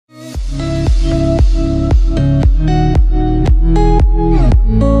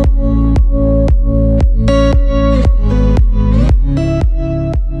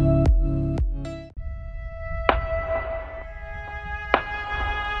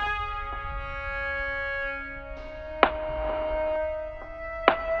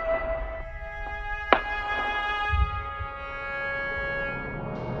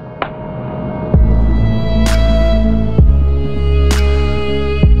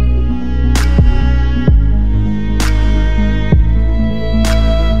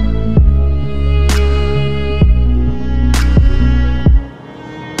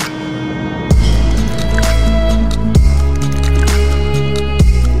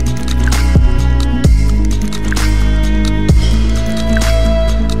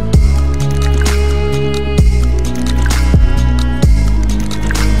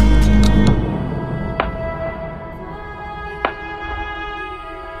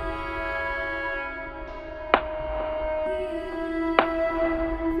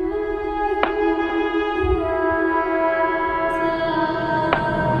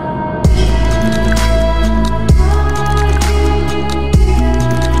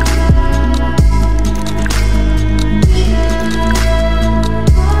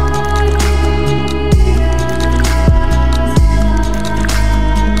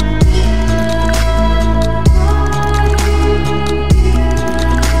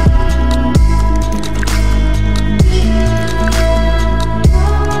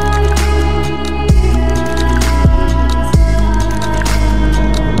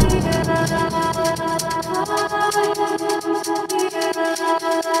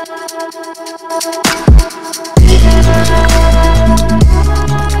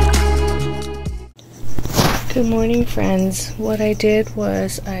Good morning, friends. What I did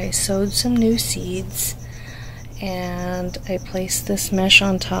was I sowed some new seeds and I placed this mesh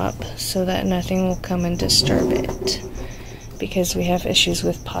on top so that nothing will come and disturb it, because we have issues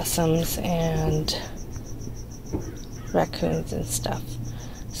with possums and raccoons and stuff.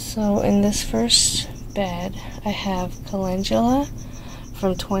 So in this first bed I have calendula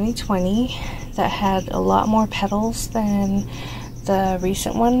from 2020 that had a lot more petals than the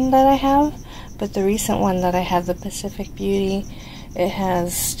recent one that I have. But the recent one that I have, the Pacific Beauty, it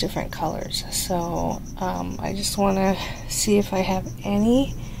has different colors. So I just want to see if I have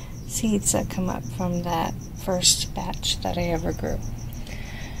any seeds that come up from that first batch that I ever grew.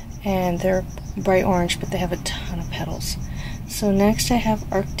 And they're bright orange, but they have a ton of petals. So next I have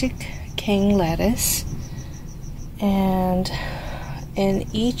Arctic King lettuce. And in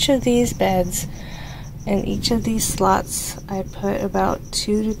each of these beds, in each of these slots, I put about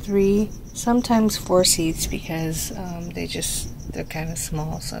 2 to 3, sometimes 4 seeds, because they're kind of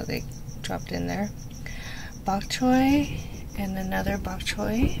small, so they dropped in there. Bok choy and another bok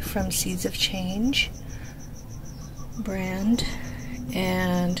choy from Seeds of Change brand,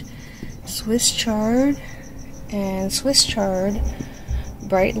 and Swiss chard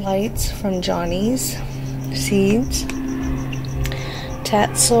bright lights from Johnny's seeds,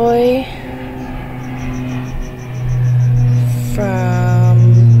 tatsoi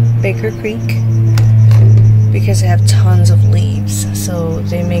from Baker Creek, because they have tons of leaves, so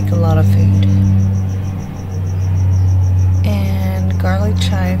they make a lot of food. And garlic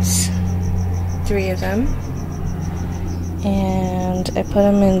chives, 3 of them, and I put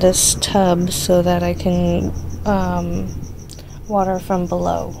them in this tub so that I can water from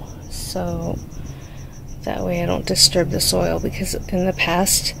below, so that way I don't disturb the soil, because in the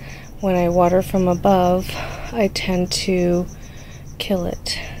past when I water from above I tend to kill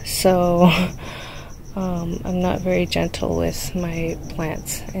it. So I'm not very gentle with my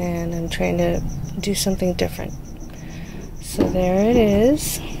plants, and I'm trying to do something different. So there it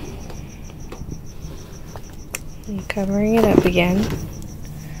is. I'm covering it up again,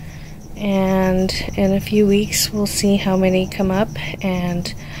 and in a few weeks we'll see how many come up.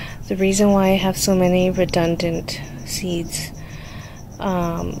 And the reason why I have so many redundant seeds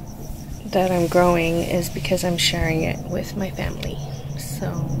that I'm growing is because I'm sharing it with my family.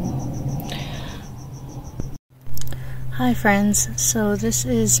 So, hi friends, so this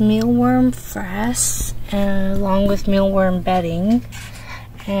is mealworm frass along with mealworm bedding,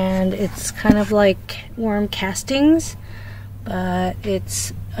 and it's kind of like worm castings, but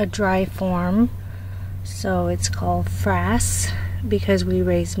it's a dry form, so it's called frass because we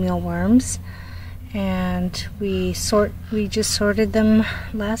raise mealworms. And we just sorted them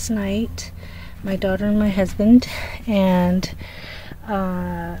last night, my daughter and my husband, and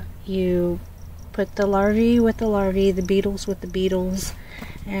you put the larvae with the larvae, the beetles with the beetles,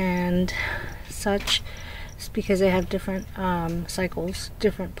 and such, because they have different cycles,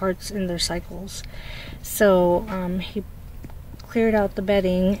 different parts in their cycles. So he cleared out the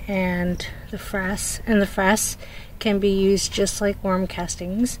bedding and the frass can be used just like worm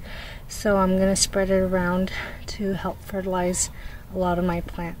castings. So I'm going to spread it around to help fertilize a lot of my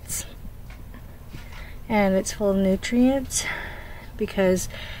plants. And it's full of nutrients because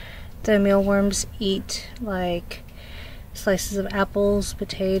the mealworms eat like slices of apples,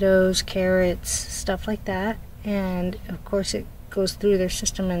 potatoes, carrots, stuff like that. And of course it goes through their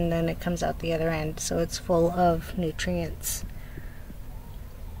system and then it comes out the other end. So it's full of nutrients.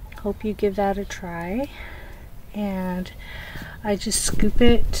 Hope you give that a try. And I just scoop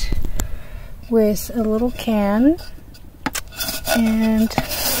it with a little can, and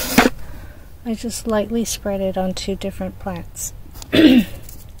I just lightly spread it on 2 different plants.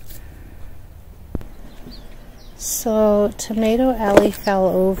 So Tomato Alley fell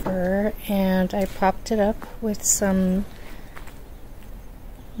over, and I propped it up with some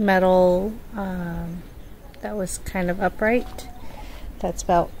metal that was kind of upright, that's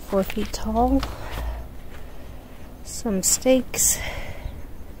about 4 feet tall, some stakes.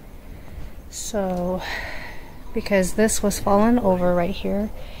 So because this was fallen over right here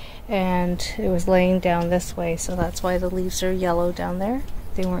and it was laying down this way, so that's why the leaves are yellow down there.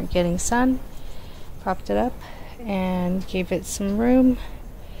 They weren't getting sun. Propped it up and gave it some room.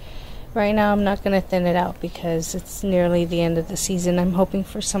 Right now I'm not going to thin it out because it's nearly the end of the season. I'm hoping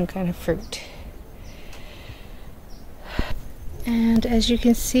for some kind of fruit. And as you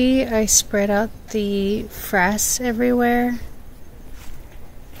can see, I spread out the frass everywhere,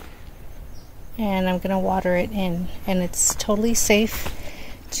 and I'm gonna water it in, and it's totally safe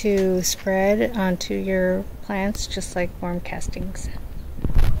to spread onto your plants, just like worm castings.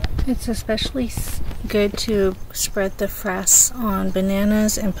 It's especially good to spread the frass on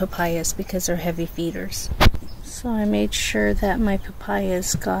bananas and papayas because they're heavy feeders. So I made sure that my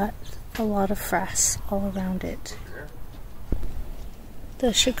papayas got a lot of frass all around it.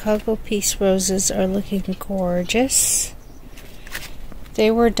 The Chicago Peace Roses are looking gorgeous.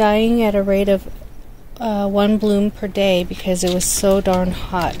 They were dying at a rate of 1 bloom per day because it was so darn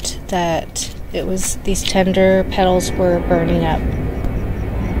hot that these tender petals were burning up.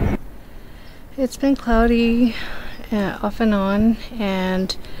 It's been cloudy off and on,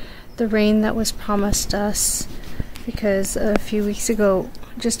 and the rain that was promised us, because a few weeks ago,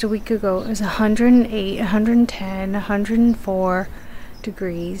 just a week ago, it was 108, 110, 104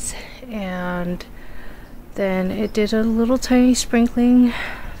 degrees, and then it did a little tiny sprinkling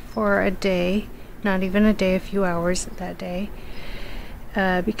for a day, not even a day, a few hours that day,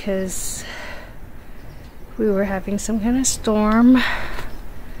 because we were having some kind of storm,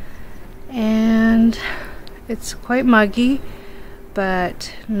 and it's quite muggy,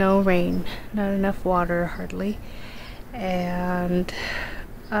 but no rain, not enough water hardly, and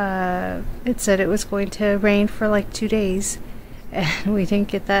it said it was going to rain for like 2 days, and we didn't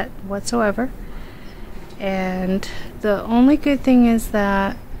get that whatsoever. And the only good thing is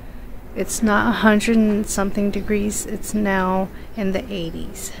that it's not 100 and something degrees, it's now in the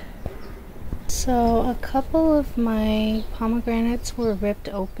 80s. So a couple of my pomegranates were ripped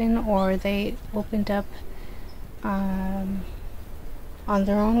open, or they opened up on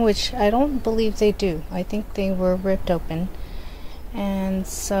their own, which I don't believe they do. I think they were ripped open, and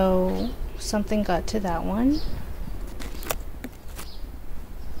so something got to that one.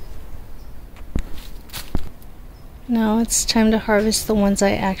 Now it's time to harvest the ones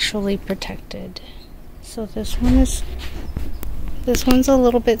I actually protected. So this one's a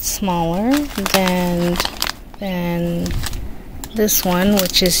little bit smaller than this one,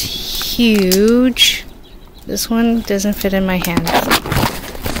 which is huge. This one doesn't fit in my hands,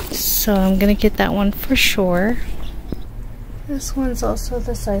 so I'm gonna get that one for sure. This one's also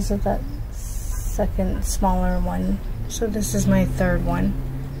the size of that second smaller one, so this is my third one.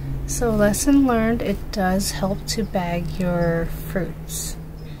 So lesson learned, it does help to bag your fruits.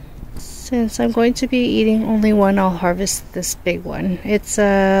 Since I'm going to be eating only one, I'll harvest this big one. It's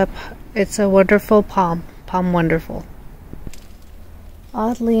a wonderful palm wonderful.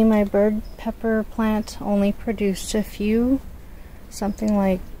 Oddly, my bird pepper plant only produced a few, something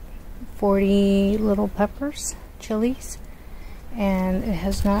like 40 little peppers, chilies, and it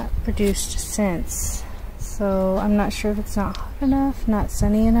has not produced since. So I'm not sure if it's not hot enough, not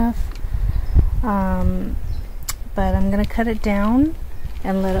sunny enough, but I'm gonna cut it down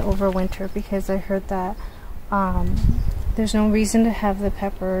and let it overwinter, because I heard that there's no reason to have the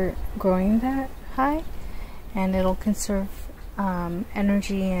pepper growing that high, and it'll conserve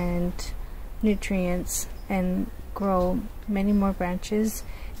energy and nutrients and grow many more branches.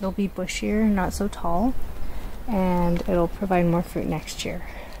 It'll be bushier, not so tall, and it'll provide more fruit next year.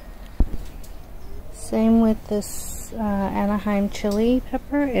 Same with this Anaheim chili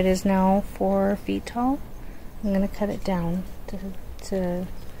pepper. It is now 4 feet tall. I'm going to cut it down to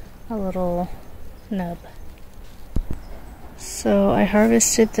a little nub. So I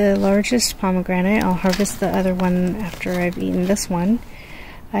harvested the largest pomegranate. I'll harvest the other one after I've eaten this one.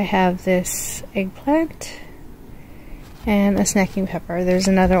 I have this eggplant and a snacking pepper. There's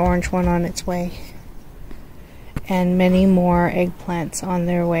another orange one on its way, and many more eggplants on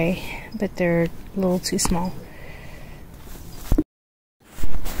their way, but they're a little too small.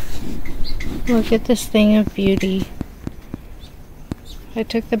 Look at this thing of beauty. I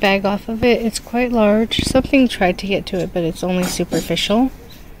took the bag off of it. It's quite large. Something tried to get to it, but it's only superficial.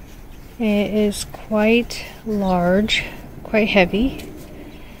 It is quite large, quite heavy,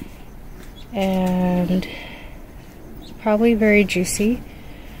 and probably very juicy.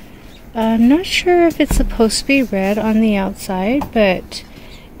 I'm not sure if it's supposed to be red on the outside, but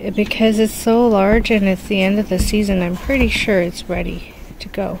because it's so large and it's the end of the season, I'm pretty sure it's ready to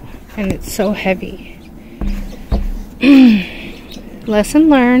go, and it's so heavy. Lesson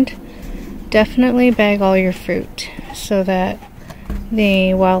learned, definitely bag all your fruit so that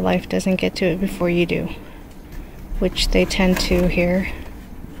the wildlife doesn't get to it before you do, which they tend to here.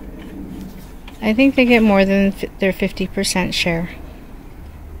 I think they get more than their 50% share.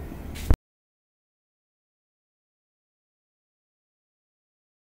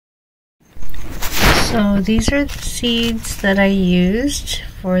 So these are the seeds that I used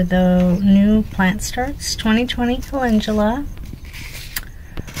for the new plant starts 2020 calendula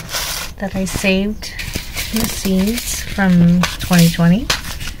that I saved the seeds from 2020.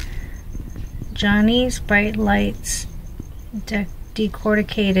 Johnny's Bright Lights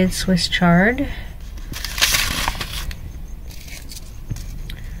decorticated Swiss chard,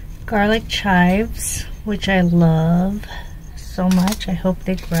 garlic chives, which I love so much. I hope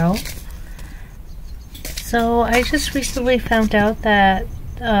they grow. So I just recently found out that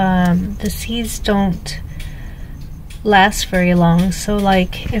the seeds don't last very long. So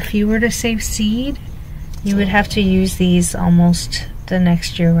like if you were to save seed, you would have to use these almost the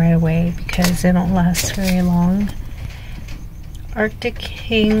next year right away because they don't last very long. Arctic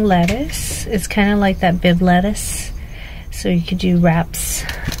King lettuce. It's kind of like that bib lettuce. So you could do wraps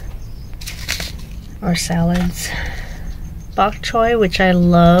or salads. Bok choy, which I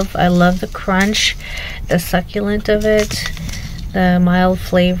love. I love the crunch, the succulent of it, the mild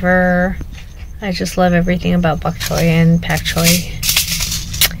flavor. I just love everything about bok choy and pak choy.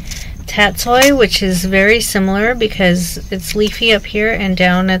 Tatsoi, which is very similar because it's leafy up here and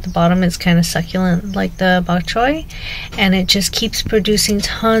down at the bottom it's kind of succulent like the bok choy, and it just keeps producing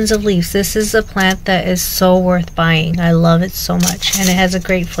tons of leaves. This is a plant that is so worth buying. I love it so much, and it has a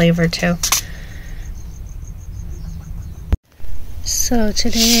great flavor too. So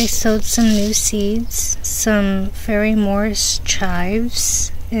today I sowed some new seeds, some Fairy Morris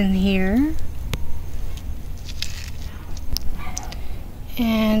chives in here,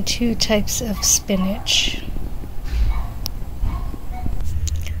 and 2 types of spinach.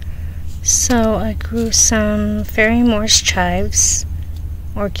 So I grew some Fairy Morris chives,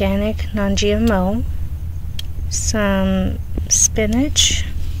 organic, non-GMO, some spinach,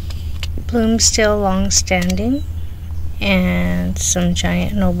 Bloomsdale long-standing, and some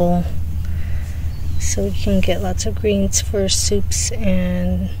Giant Noble, so we can get lots of greens for soups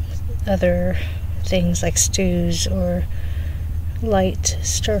and other things like stews or light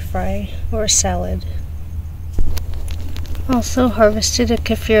stir fry or salad. Also harvested a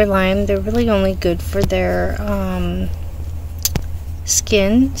kaffir lime. They're really only good for their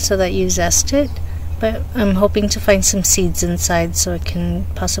skin so that you zest it, but I'm hoping to find some seeds inside so I can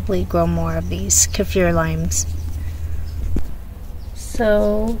possibly grow more of these kaffir limes.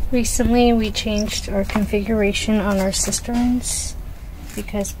 So recently we changed our configuration on our cisterns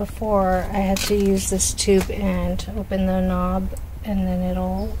because before I had to use this tube and open the knob and then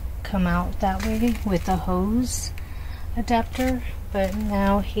it'll come out that way with a hose adapter, but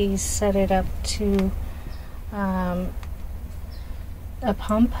now he's set it up to a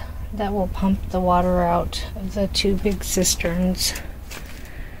pump that will pump the water out of the 2 big cisterns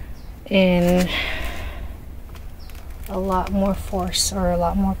in a lot more force or a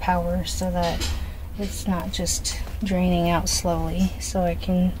lot more power so that it's not just draining out slowly, so I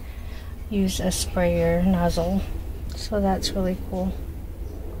can use a sprayer nozzle. So that's really cool.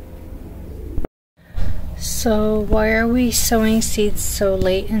 So why are we sowing seeds so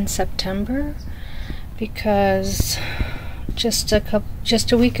late in September? Because just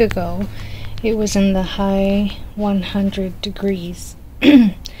a week ago it was in the high 100 degrees.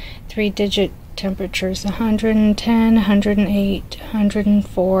 3-digit temperatures, 110, 108,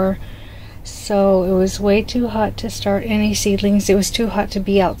 104. So it was way too hot to start any seedlings. It was too hot to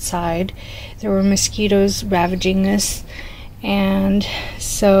be outside. There were mosquitoes ravaging us, and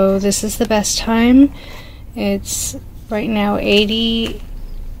so this is the best time. It's right now 80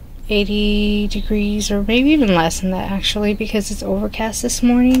 degrees, or maybe even less than that actually, because it's overcast this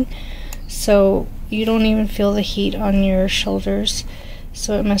morning, so you don't even feel the heat on your shoulders.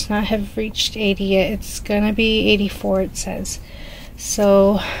 So it must not have reached 80 yet. It's gonna be 84, it says.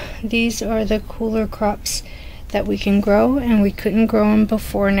 So these are the cooler crops that we can grow, and we couldn't grow them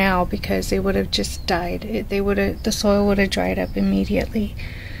before now because they would have just died. The soil would have dried up immediately.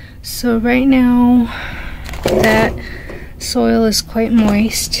 So right now that soil is quite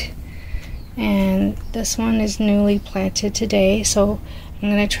moist, and this one is newly planted today. So I'm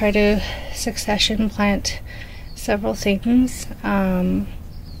gonna try to succession plant several things the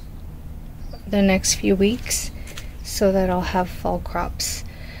next few weeks so that I'll have fall crops.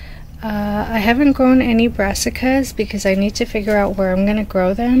 I haven't grown any brassicas because I need to figure out where I'm going to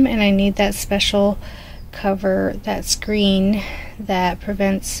grow them, and I need that special cover, that screen that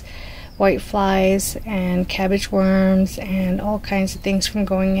prevents white flies and cabbage worms and all kinds of things from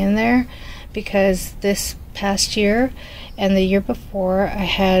going in there, because this past year and the year before I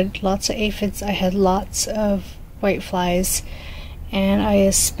had lots of aphids, I had lots of white flies, and I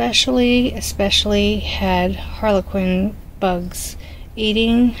especially had harlequin bugs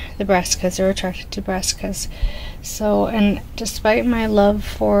eating the brassicas. They're attracted to brassicas. So, and despite my love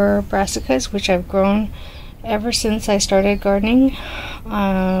for brassicas, which I've grown ever since I started gardening,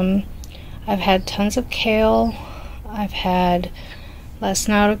 I've had tons of kale, I've had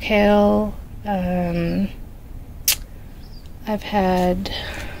lacinato kale, I've had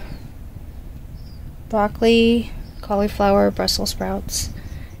broccoli, cauliflower, Brussels sprouts,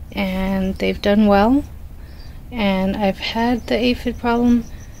 and they've done well. And I've had the aphid problem,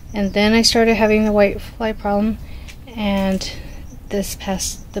 and then I started having the white fly problem, and the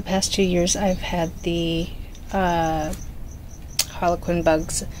past 2 years I've had the harlequin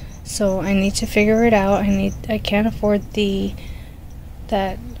bugs. So I need to figure it out. I can't afford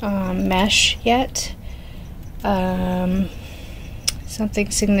that mesh yet.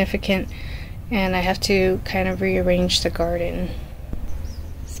 Something significant, and I have to kind of rearrange the garden.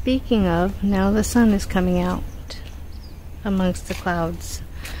 Speaking of, now the sun is coming out amongst the clouds.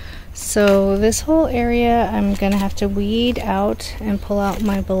 So this whole area I'm gonna have to weed out and pull out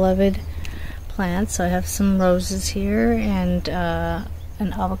my beloved plants. So I have some roses here and an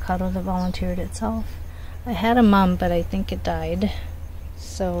avocado that volunteered itself. I had a mum, but I think it died.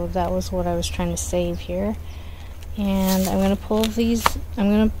 So that was what I was trying to save here. And I'm gonna pull these, I'm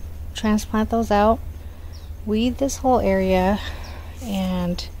gonna transplant those out, weed this whole area,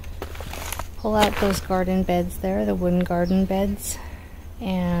 and pull out those garden beds there, the wooden garden beds.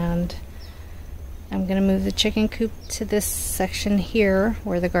 And I'm gonna move the chicken coop to this section here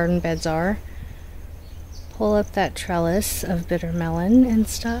where the garden beds are. Pull up that trellis of bitter melon and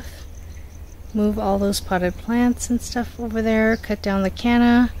stuff. Move all those potted plants and stuff over there. Cut down the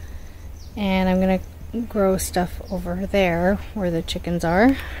canna. And I'm gonna grow stuff over there where the chickens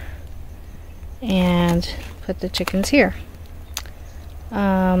are. And put the chickens here.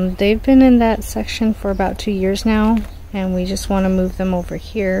 They've been in that section for about 2 years now, and we just want to move them over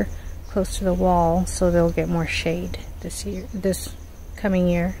here close to the wall so they'll get more shade this coming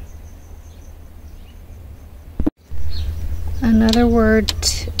year. Another word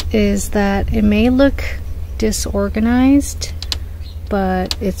is that it may look disorganized,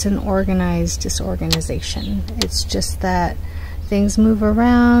 but it's an organized disorganization. It's just that things move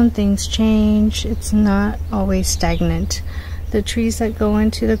around, things change. It's not always stagnant. The trees that go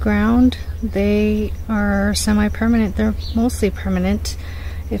into the ground, they are semi-permanent. They're mostly permanent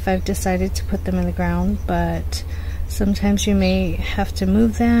if I've decided to put them in the ground, but sometimes you may have to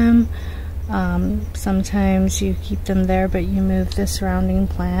move them. Sometimes you keep them there, but you move the surrounding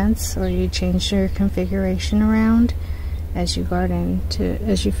plants, or you change your configuration around as you garden,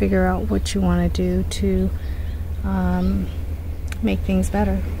 as you figure out what you want to do to make things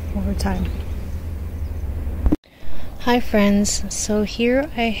better over time. Hi friends, so here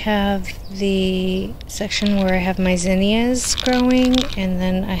I have the section where I have my zinnias growing, and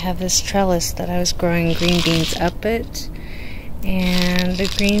then I have this trellis that I was growing green beans up it, and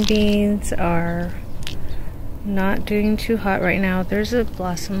the green beans are not doing too hot right now. There's a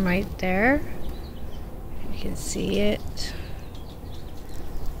blossom right there, you can see it,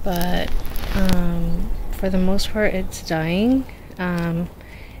 but for the most part it's dying.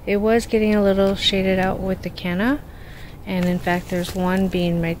 It was getting a little shaded out with the canna. And in fact, there's one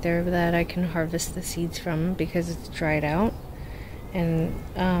bean right there that I can harvest the seeds from because it's dried out. And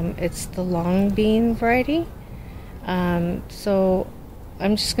it's the long bean variety. So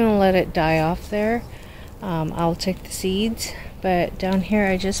I'm just going to let it die off there. I'll take the seeds. But down here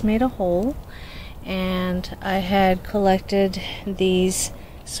I just made a hole. And I had collected these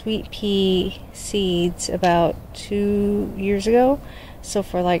sweet pea seeds about 2 years ago. So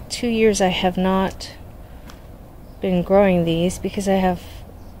for like 2 years I have not been growing these because I have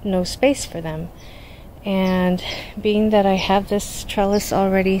no space for them. And being that I have this trellis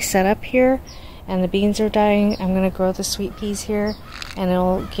already set up here and the beans are dying, I'm going to grow the sweet peas here, and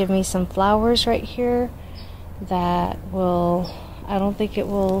it'll give me some flowers right here that will, I don't think it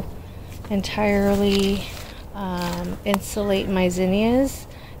will entirely insulate my zinnias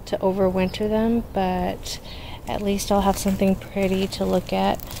to overwinter them, but at least I'll have something pretty to look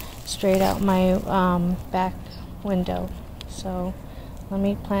at straight out my back window. So let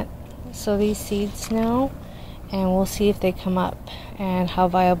me plant these seeds now, and we'll see if they come up and how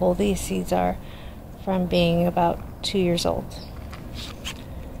viable these seeds are from being about 2 years old,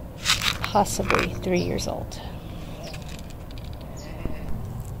 possibly 3 years old.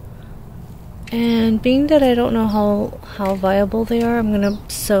 And being that I don't know how viable they are, I'm gonna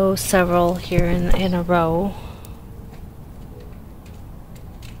sow several here in a row.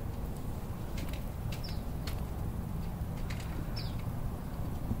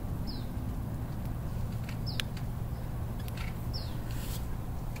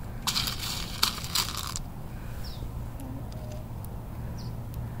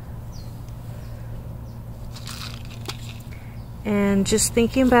 And just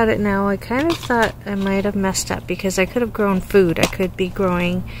thinking about it now, I kind of thought I might have messed up because I could have grown food. I could be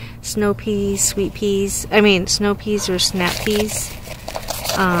growing snow peas, sweet peas, snow peas or snap peas.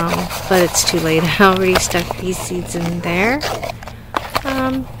 But it's too late. I already stuck pea seeds in there.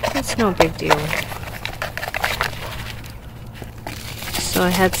 It's no big deal. So I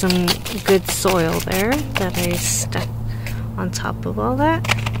had some good soil there that I stuck on top of all that.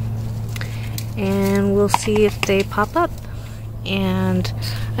 And we'll see if they pop up. And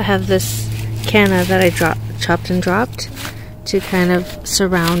I have this canna that I chopped and dropped to kind of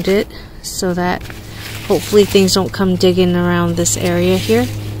surround it so that hopefully things don't come digging around this area here,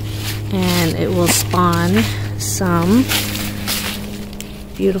 and it will spawn some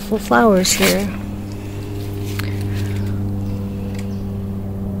beautiful flowers here.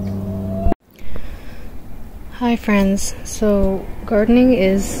 Hi friends, so gardening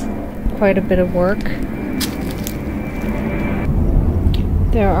is quite a bit of work.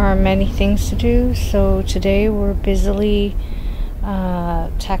 There are many things to do, so today we're busily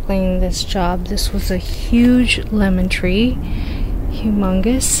tackling this job. This was a huge lemon tree,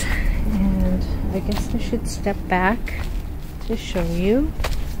 humongous, and I guess I should step back to show you.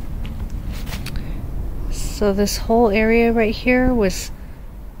 So this whole area right here was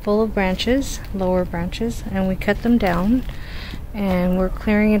full of branches, lower branches, and we cut them down and we're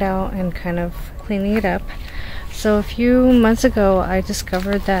clearing it out and kind of cleaning it up. So a few months ago I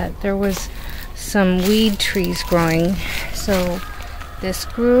discovered that there was some weed trees growing. So this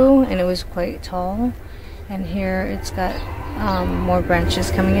grew and it was quite tall, and here it's got more branches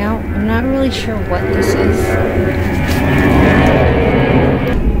coming out. I'm not really sure what this is.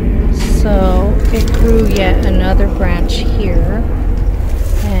 So it grew yet another branch here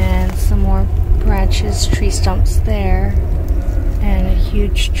and some more branches, tree stumps there, and a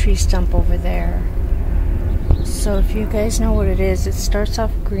huge tree stump over there. So if you guys know what it is, it starts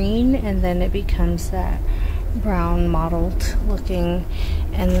off green and then it becomes that brown mottled looking,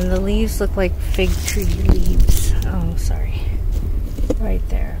 and then the leaves look like fig tree leaves. Oh, sorry. Right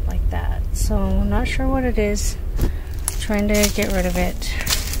there, like that. So I'm not sure what it is. Trying to get rid of it.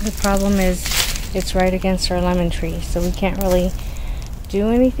 The problem is it's right against our lemon tree, so we can't really do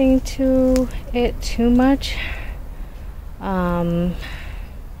anything to it too much,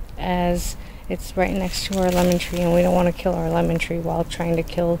 as it's right next to our lemon tree, and we don't want to kill our lemon tree while trying to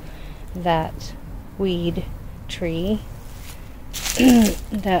kill that weed tree,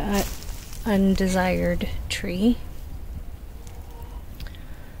 that undesired tree.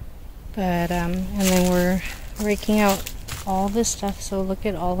 But and then we're raking out all this stuff. So look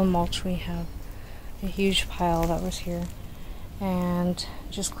at all the mulch we have, a huge pile that was here, and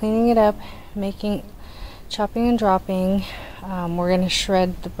just cleaning it up, chopping and dropping. We're going to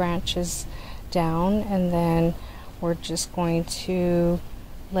shred the branches down, and then we're just going to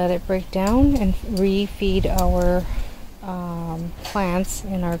let it break down and refeed our plants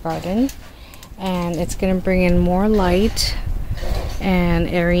in our garden, and it's going to bring in more light and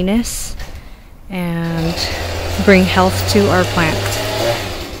airiness and bring health to our plants.